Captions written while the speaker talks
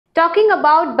Talking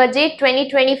about Budget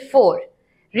 2024,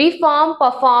 reform,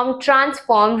 perform,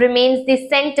 transform remains the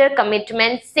center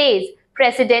commitment, says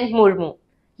President Murmu.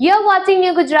 You're watching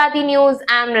New Gujarati News.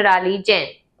 I'm Narali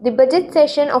Jain. The budget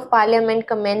session of Parliament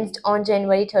commenced on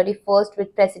January 31st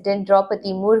with President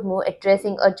Droupadi Murmu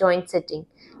addressing a joint sitting.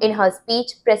 In her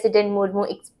speech, President Murmu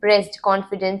expressed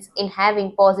confidence in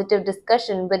having positive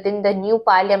discussion within the new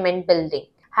Parliament building.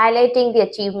 Highlighting the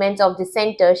achievements of the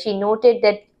centre, she noted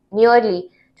that nearly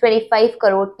 25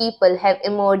 crore people have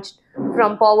emerged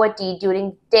from poverty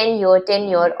during the 10-year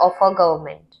tenure of her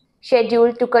government.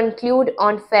 Scheduled to conclude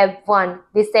on Feb 1,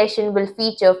 the session will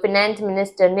feature Finance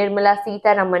Minister Nirmala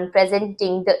Sitharaman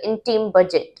presenting the interim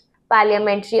budget.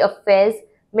 Parliamentary Affairs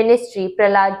Ministry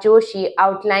Prahlad Joshi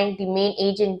outlined the main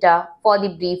agenda for the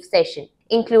brief session,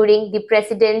 including the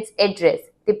President's address,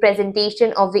 the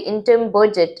presentation of the interim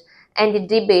budget, and the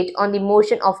debate on the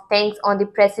motion of thanks on the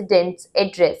President's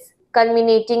address,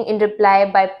 culminating in reply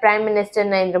by Prime Minister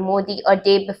Narendra Modi a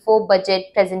day before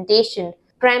budget presentation.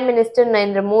 Prime Minister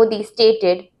Narendra Modi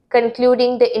stated,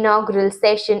 concluding the inaugural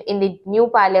session in the new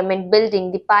Parliament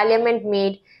building, the Parliament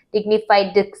made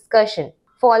dignified discussion.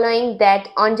 Following that,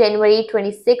 on January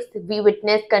 26th, we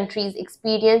witnessed country's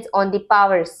experience on the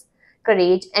powers,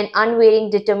 courage and unwavering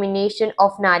determination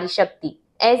of Nari Shakti.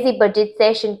 As the budget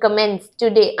session commenced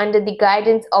today under the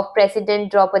guidance of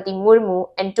President Droupadi Murmu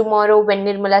and tomorrow when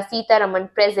Nirmala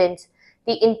Sitharaman presents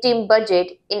the interim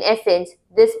budget, in essence,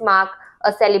 this marks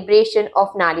a celebration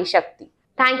of Nari Shakti.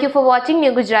 Thank you for watching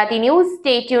New Gujarati News.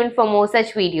 Stay tuned for more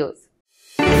such videos.